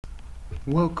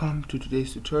Welcome to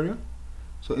today's tutorial.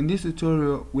 So in this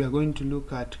tutorial we are going to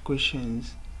look at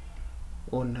questions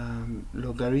on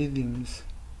logarithms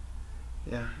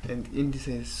and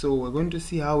indices. So we're going to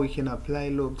see how we can apply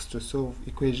logs to solve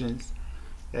equations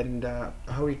and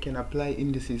how we can apply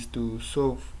indices to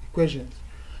solve equations.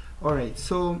 Alright,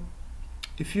 so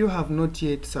if you have not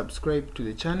yet subscribed to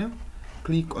the channel,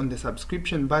 click on the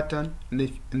subscription button,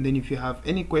 and then if you have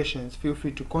any questions, feel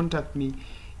free to contact me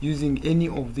using any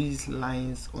of these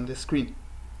lines on the screen.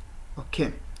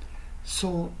 Okay,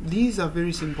 so these are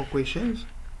very simple questions.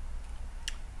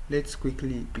 Let's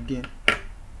quickly begin.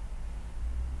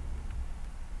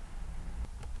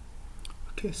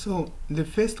 Okay, so the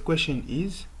first question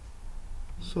is,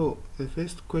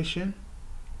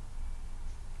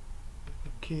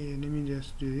 okay, let me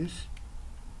just do this.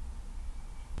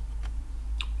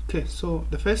 Okay, so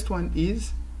the first one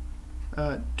is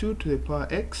 2 to the power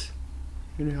x.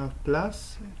 Then we have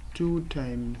plus 2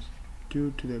 times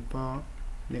 2 to the power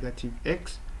negative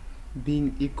x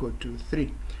being equal to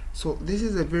 3. So this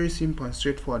is a very simple and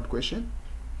straightforward question.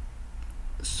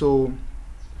 So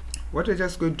what we're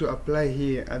just going to apply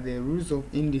here are the rules of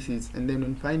indices, and then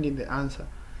when finding the answer,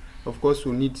 of course,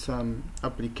 we'll need some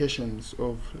applications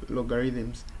of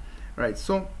logarithms. Right,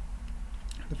 so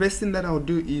the first thing that I'll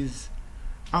do is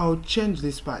I'll change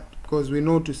this part, because we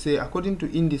know to say according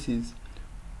to indices,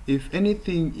 if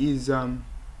anything is in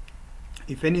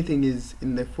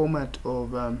the format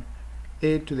of a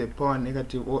to the power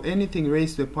negative, or anything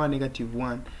raised to the power negative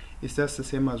 1, it's just the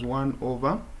same as 1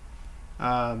 over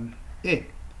a.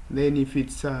 Then if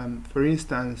it's for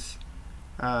instance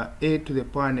a to the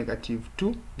power negative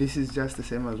 2, this is just the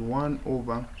same as 1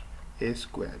 over a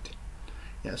squared.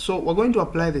 So we're going to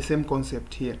apply the same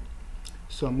concept here.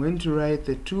 So I'm going to write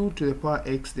the 2 to the power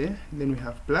x there, then we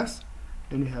have plus,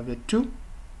 then we have a 2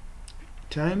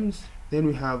 times, then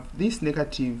we have this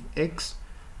negative x.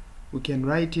 We can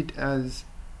write it as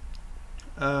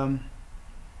 2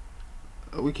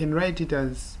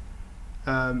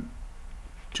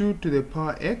 to the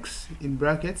power x in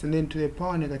brackets, and then to the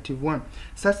power negative 1,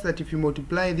 such that if you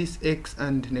multiply this x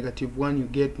and negative 1, you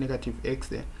get negative x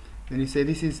there. Then you say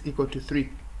this is equal to 3.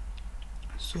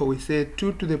 So we say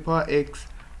 2 to the power x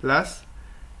plus,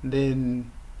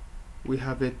 then we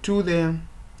have a 2 there.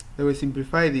 Then we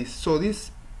simplify this. So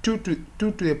this 2 to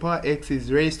the power x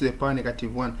is raised to the power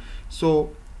negative 1.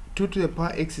 So 2 to the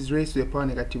power x is raised to the power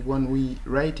negative 1. We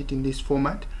write it in this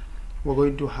format. We're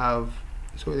going to have,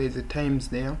 so there's a times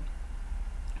there,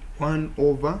 1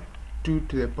 over 2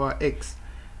 to the power x.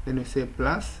 Then we say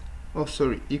plus,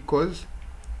 equals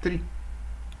 3.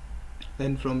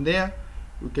 Then from there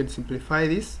we can simplify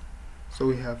this. So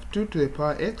we have 2 to the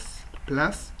power x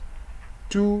plus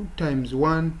 2 times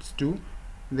 1 is 2,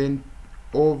 then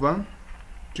over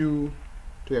 2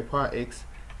 to the power x.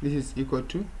 This is equal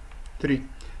to 3.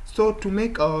 So to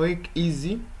make our work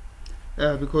easy,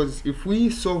 because if we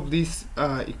solve this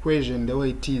equation the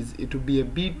way it is, it will be a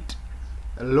bit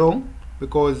long,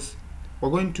 because we're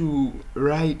going to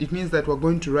write, it means that we're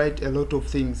going to write a lot of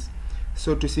things.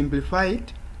 So to simplify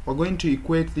it, we're going to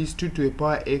equate this 2 to the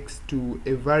power x to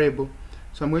a variable.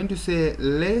 So I'm going to say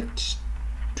let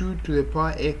 2 to the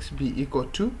power x be equal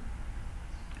to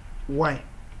y.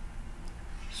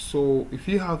 So if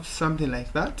you have something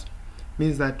like that,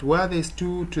 means that where there's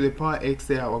 2 to the power x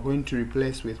there, we're going to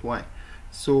replace with y.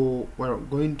 So we're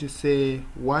going to say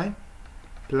y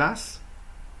plus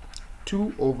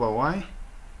 2 over y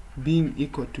being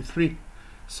equal to 3.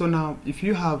 So now if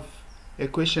you have a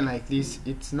question like this,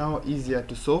 it's now easier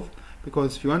to solve,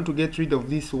 because if you want to get rid of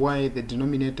this y, the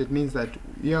denominator, it means that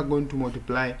we are going to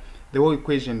multiply the whole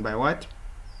equation by what?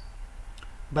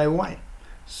 By y.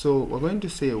 So we're going to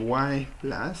say y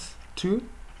plus 2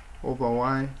 over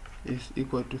y is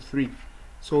equal to 3.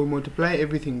 So we multiply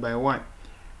everything by y.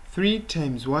 3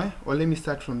 times y, or let me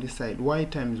start from this side, y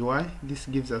times y, this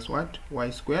gives us what? Y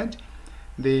squared.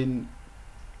 Then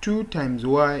 2 times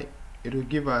y, it will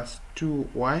give us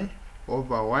 2y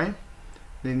over y.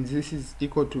 Then this is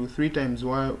equal to 3 times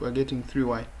y, we're getting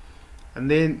 3y. And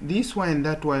then this y and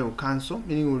that y will cancel,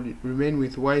 meaning we'll remain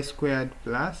with y squared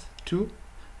plus 2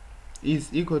 is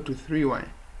equal to 3y.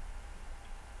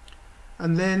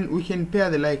 And then we can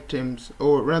pair the like terms,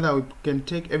 or rather we can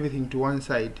take everything to one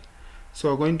side.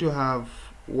 So we're going to have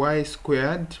y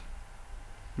squared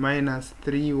minus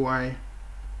 3y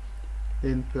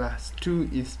then plus 2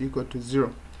 is equal to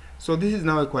 0. So this is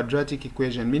now a quadratic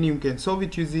equation, meaning you can solve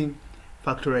it using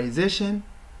factorization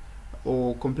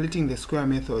or completing the square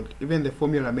method, even the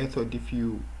formula method if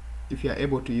you are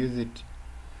able to use it.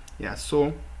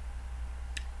 So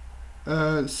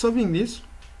solving this,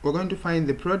 we're going to find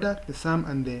the product, the sum,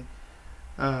 and the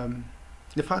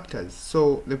the factors.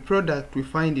 So the product, we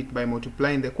find it by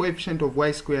multiplying the coefficient of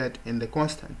y squared and the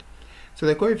constant. So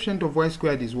the coefficient of y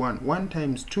squared is 1. 1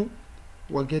 times 2,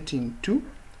 we're getting 2.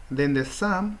 Then the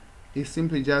sum is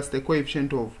simply just the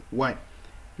coefficient of y,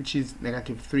 which is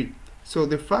 -3. So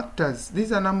the factors,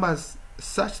 these are numbers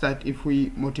such that if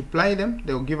we multiply them,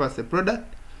 they will give us the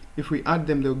product. If we add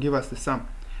them, they will give us the sum.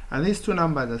 And these two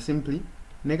numbers are simply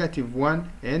 -1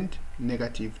 and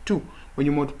 -2. When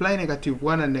you multiply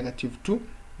 -1 and -2,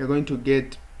 you're going to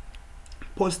get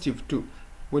 +2.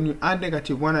 When you add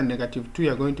 -1 and -2,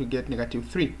 you're going to get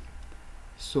 -3.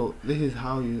 So this is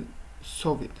how you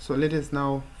solve it. So let us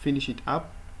now finish it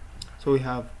up. So we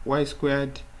have y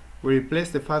squared. We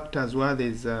replace the factors where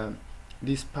there's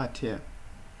this part here.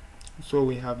 So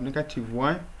we have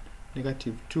 -y,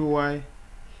 -2y,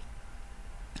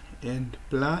 and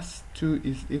plus 2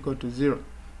 is equal to 0.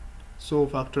 So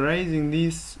factorizing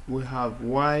this, we have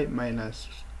y minus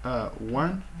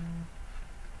 1,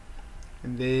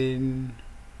 and then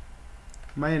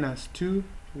minus 2,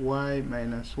 y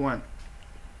minus 1.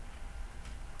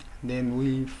 Then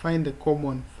we find the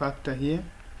common factor here.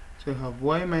 So we have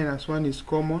y minus 1 is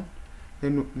common.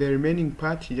 Then the remaining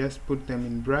part, you just put them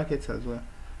in brackets as well.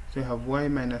 So you have y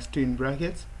minus 2 in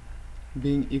brackets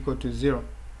being equal to 0.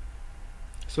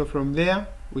 So from there,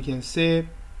 we can say,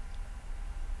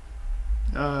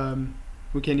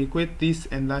 we can equate this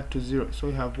and that to 0. So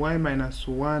we have y minus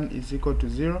 1 is equal to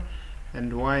 0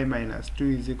 and y minus 2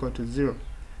 is equal to 0.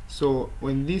 So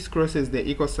when this crosses the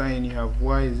equal sign, you have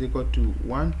y is equal to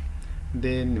 1.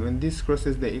 Then when this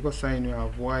crosses the equal sign, you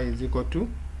have y is equal to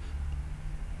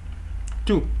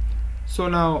 2. So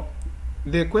now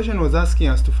the question was asking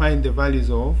us to find the values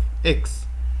of x,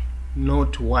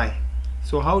 not y.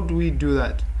 So how do we do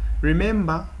that?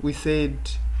 Remember, we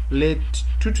said let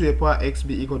 2 to the power x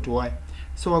be equal to y.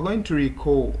 So we're going to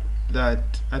recall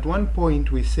that at one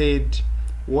point we said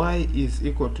y is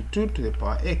equal to 2 to the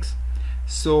power x.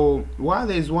 So while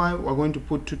there is y, we're going to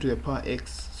put 2 to the power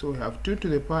x. So we have 2 to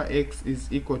the power x is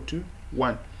equal to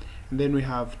 1. And then we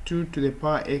have 2 to the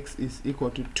power x is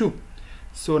equal to 2.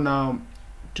 So now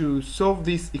to solve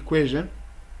this equation,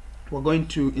 we're going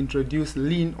to introduce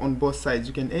ln on both sides.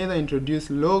 You can either introduce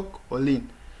log or ln.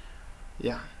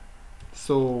 Yeah.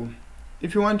 So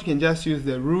if you want, you can just use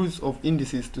the rules of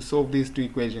indices to solve these two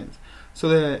equations. So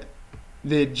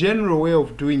the general way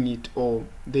of doing it, or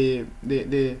the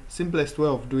simplest way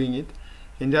of doing it,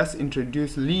 you can just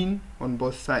introduce ln on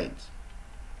both sides.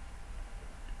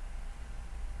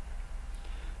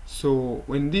 So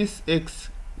when this x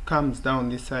comes down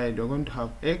this side, we're going to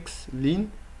have x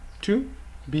ln 2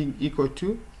 being equal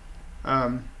to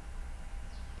ln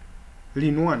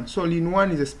 1. So ln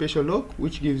 1 is a special log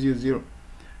which gives you 0.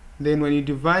 Then when you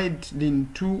divide ln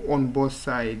 2 on both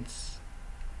sides,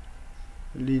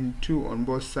 you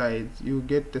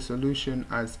get the solution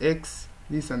as x,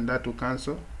 this and that will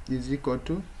cancel, is equal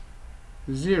to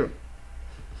 0.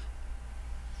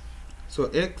 So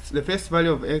x, the first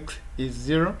value of x is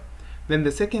 0. Then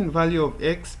the second value of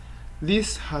x,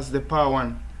 this has the power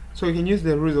 1. So you can use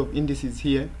the rules of indices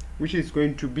here, which is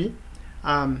going to be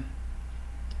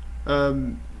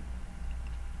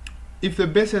if the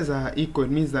bases are equal,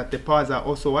 it means that the powers are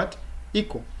also what?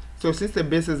 Equal. So since the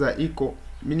bases are equal,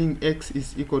 meaning x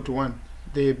is equal to 1,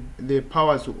 the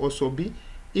powers will also be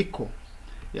equal.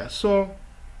 Yeah, so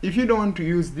if you don't want to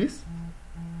use this,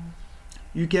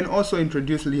 you can also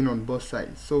introduce ln on both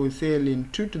sides. So we say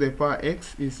ln 2 to the power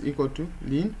x is equal to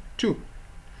ln 2.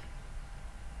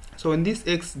 So when this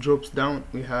x drops down,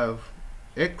 we have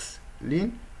x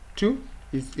ln 2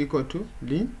 is equal to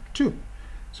ln 2.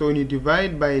 So when you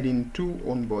divide by ln 2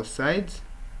 on both sides,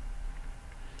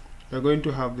 you're going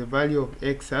to have the value of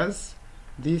x as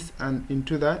this and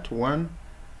into that 1,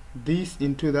 this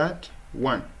into that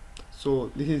 1.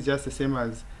 So this is just the same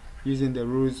as using the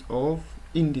rules of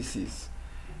indices.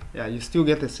 Yeah, you still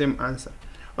get the same answer.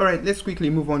 Alright, let's quickly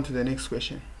move on to the next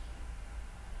question.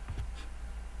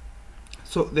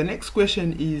 So the next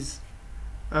question is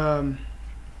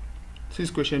this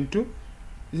is question 2.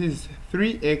 This is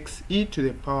 3x e to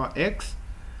the power x,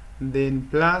 then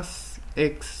plus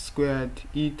x squared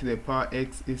e to the power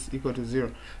x is equal to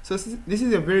 0. So this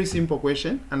is a very simple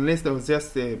question, unless there was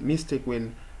just a mistake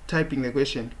when typing the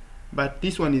question, but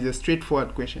this one is a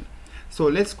straightforward question. So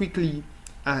let's quickly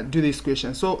do this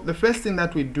question. So the first thing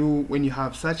that we do when you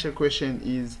have such a question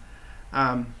is,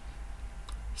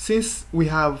 since we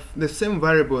have the same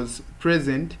variables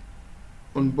present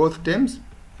on both terms,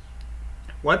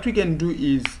 what we can do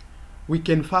is we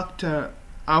can factor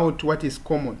out what is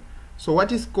common. So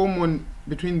what is common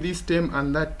between this term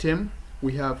and that term?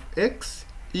 We have x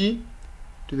e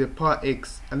to the power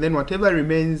x, and then whatever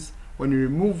remains when you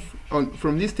remove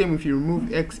from this term, if you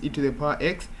remove x e to the power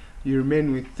x, you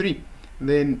remain with 3.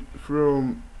 Then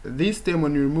from this term,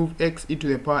 when you remove x e to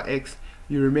the power x,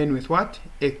 you remain with what?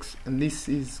 X, and this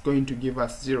is going to give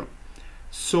us 0.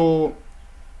 So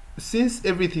since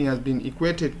everything has been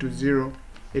equated to 0,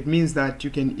 it means that you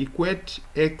can equate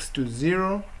x to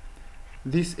 0,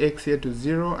 this x here to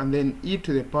 0, and then e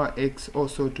to the power x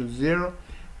also to 0.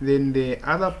 Then the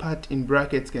other part in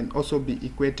brackets can also be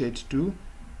equated to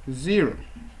 0.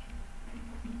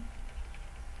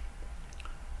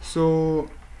 So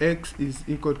x is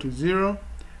equal to 0.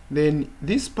 Then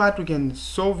this part we can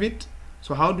solve it.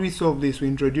 So how do we solve this? We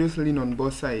introduce ln on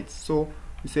both sides. So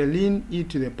we say ln e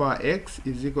to the power x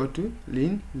is equal to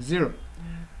ln 0.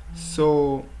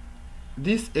 So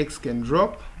this x can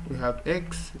drop. We have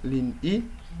x ln e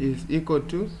is equal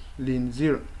to ln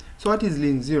 0. So what is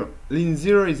ln 0? Ln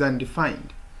 0 is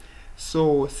undefined.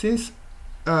 So since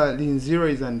ln 0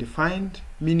 is undefined,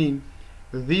 meaning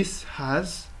this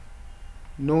has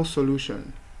no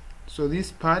solution. So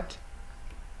this part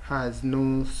has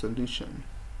no solution.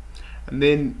 And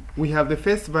then we have the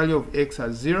first value of x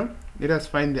as 0. Let us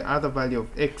find the other value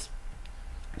of x.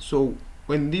 So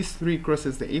when this 3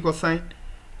 crosses the equal sign,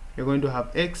 you're going to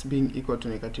have x being equal to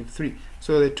 -3.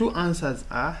 So the two answers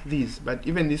are these, but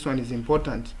even this one is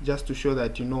important just to show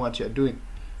that you know what you're doing.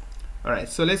 Alright,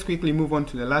 so let's quickly move on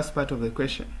to the last part of the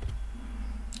question.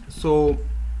 So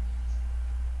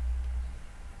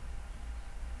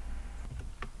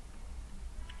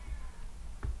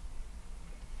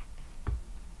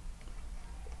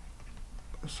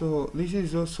this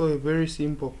is also a very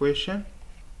simple question.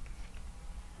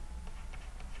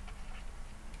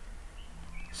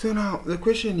 So now the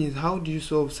question is, how do you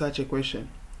solve such a question?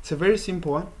 It's a very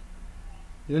simple one.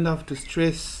 You don't have to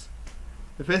stress.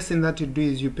 The first thing that you do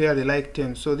is you pair the like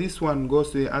terms. So this one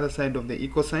goes to the other side of the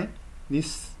equal sign.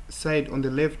 This side on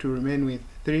the left will remain with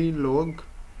 3 log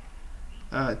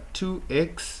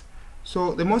 2x.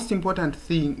 So the most important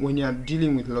thing when you are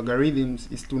dealing with logarithms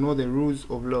is to know the rules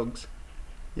of logs.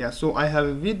 Yeah, so I have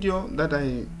a video that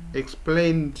I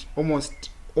explained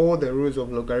almost all the rules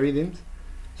of logarithms.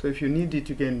 So if you need it,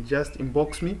 you can just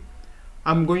inbox me.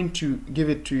 I'm going to give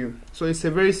it to you. So it's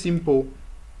a very simple,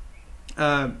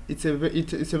 it's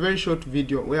a very short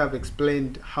video where I've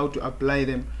explained how to apply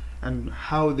them and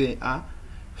how they are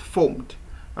formed.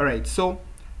 Alright, so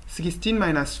 16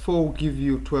 minus 4 will give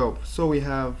you 12. So we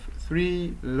have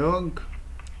 3 log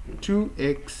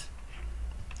 2x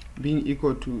being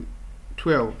equal to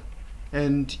 12.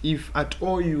 And if at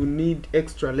all you need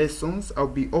extra lessons, I'll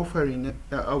be offering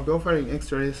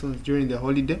extra lessons during the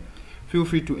holiday. Feel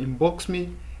free to inbox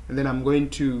me, and then I'm going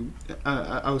to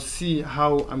I'll see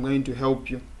how I'm going to help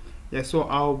you. Yeah, so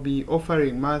I'll be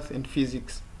offering math and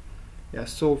physics. Yeah,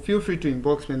 so feel free to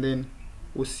inbox me, and then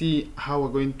we'll see how we're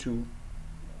going to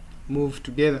move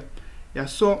together. Yeah,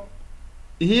 so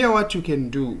here what you can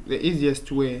do, the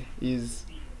easiest way is,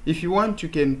 if you want, you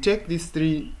can take these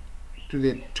 3 to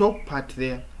the top part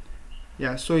there.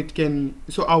 Yeah, so it can,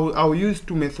 so I'll use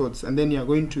 2 methods, and then you're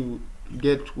going to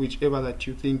get whichever that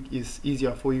you think is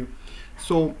easier for you.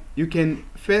 So you can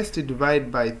first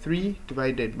divide by 3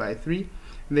 divided by 3,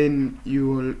 then you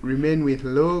will remain with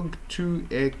log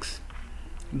 2x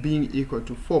being equal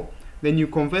to 4. Then you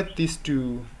convert this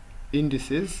to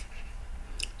indices.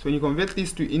 So when you convert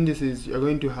these to indices, you're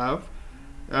going to have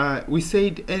we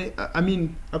said,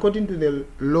 according to the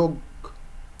log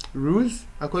rules,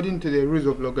 according to the rules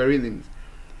of logarithms,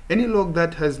 any log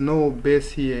that has no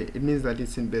base here, it means that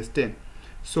it's in base 10.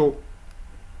 So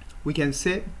we can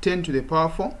say 10 to the power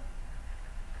 4,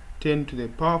 10 to the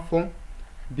power 4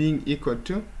 being equal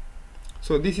to,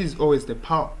 so this is always the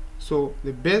power, so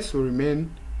the base will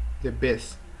remain the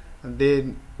base, and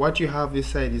then what you have this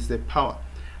side is the power,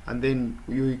 and then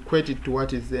you equate it to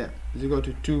what is there, is equal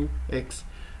to 2x,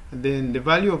 and then the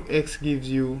value of x gives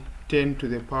you 10 to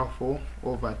the power 4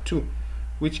 over 2,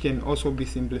 which can also be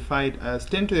simplified as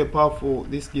 10 to the power 4.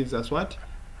 This gives us what?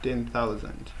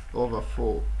 10,000 over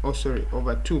 4,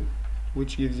 over 2,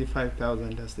 which gives you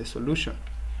 5,000 as the solution.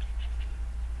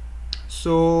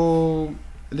 So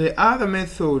the other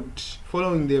method,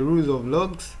 following the rules of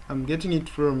logs, I'm getting it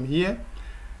from here.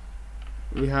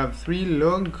 We have 3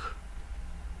 log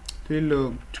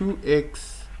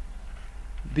 2x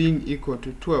being equal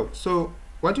to 12. So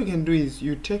what you can do is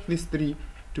you take this 3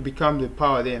 to become the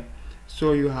power there.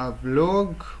 So you have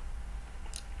log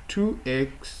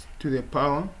 2x to the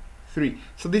power 3.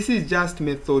 So this is just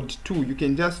method 2. You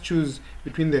can just choose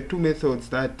between the 2 methods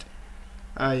that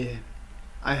I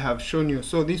have shown you.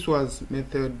 So this was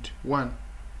method 1.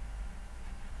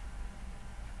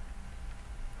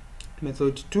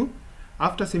 Method 2,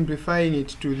 after simplifying it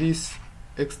to this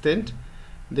extent,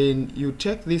 then you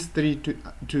take this 3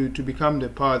 to become the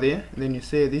power there, and then you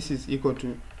say this is equal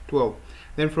to 12.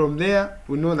 Then from there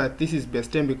we know that this is base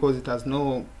 10 because it has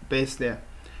no base there,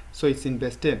 so it's in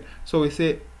base 10. So we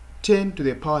say 10 to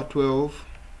the power 12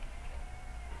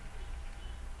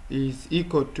 is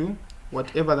equal to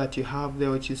whatever that you have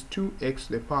there, which is 2x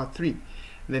to the power 3.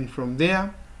 Then from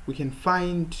there we can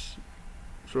find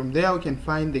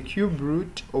the cube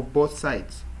root of both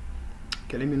sides.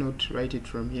 Okay, let me not write it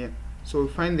from here. So we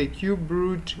find the cube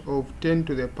root of 10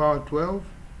 to the power 12.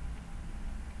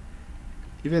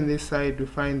 Even this side we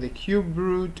find the cube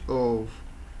root of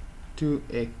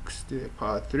 2x to the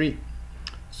power 3.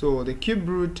 So the cube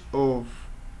root of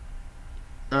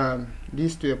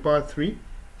this to the power 3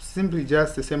 simply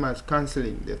just the same as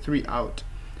cancelling the 3 out,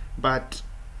 but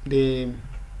the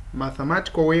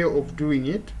mathematical way of doing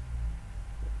it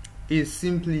is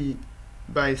simply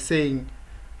by saying,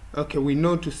 okay, we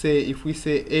know to say, if we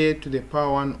say a to the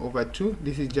power 1 over 2,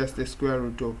 this is just the square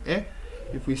root of a.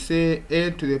 If we say a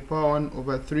to the power 1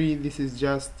 over 3, this is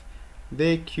just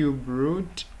the cube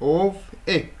root of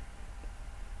a.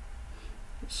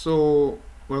 So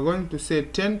we're going to say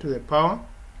 10 to the power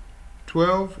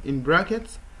 12 in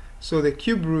brackets. So the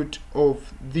cube root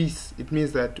of this, it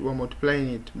means that we're multiplying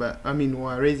it, but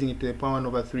we're raising it to the power 1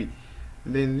 over 3.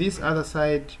 Then this other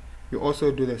side you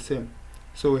also do the same.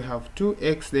 So we have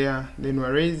 2x there, then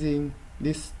we're raising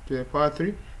this to the power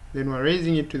 3, then we're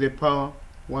raising it to the power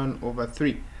 1 over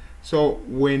 3. So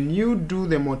when you do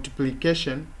the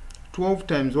multiplication, 12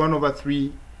 times 1 over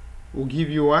 3 will give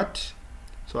you what?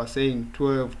 So I'm saying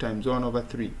 12 times 1 over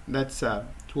 3. That's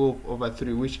 12 over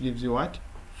 3, which gives you what?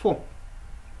 4.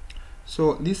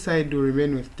 So this side will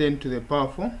remain with 10 to the power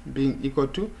 4 being equal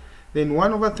to, then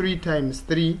 1 over 3 times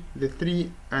 3, the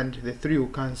 3 and the 3 will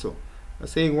cancel. I'm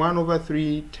saying 1 over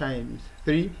 3 times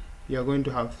 3, you are going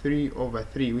to have 3 over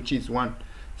 3, which is 1.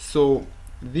 So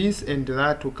this and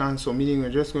that will cancel, meaning we're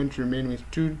just going to remain with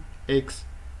 2x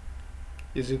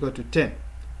is equal to 10.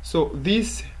 So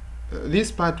this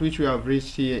part which we have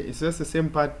reached here is just the same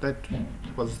part that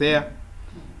was there.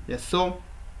 Yes, so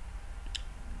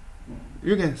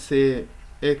you can say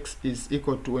x is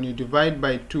equal to, when you divide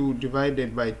by 2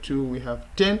 divided by 2, we have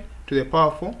 10 to the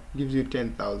power 4 gives you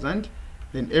 10,000,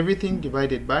 then everything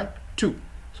divided by 2.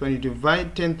 So when you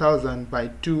divide 10,000 by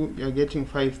 2, you're getting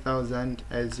 5,000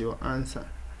 as your answer.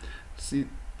 See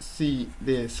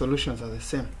the solutions are the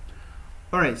same.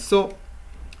 Alright, so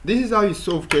this is how you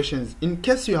solve questions. In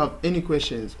case you have any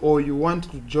questions or you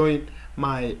want to join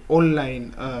my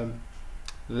online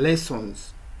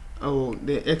lessons, or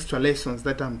the extra lessons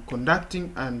that I'm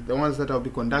conducting and the ones that I'll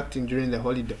be conducting during the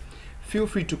holiday, feel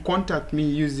free to contact me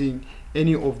using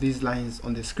any of these lines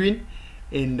on the screen,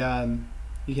 and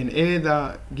you can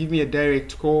either give me a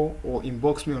direct call or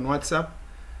inbox me on WhatsApp.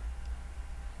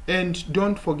 And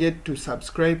don't forget to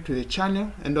subscribe to the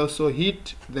channel and also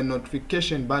hit the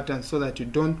notification button so that you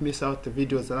don't miss out the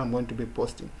videos that I'm going to be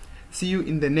posting. See you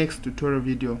in the next tutorial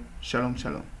video. Shalom,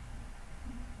 shalom.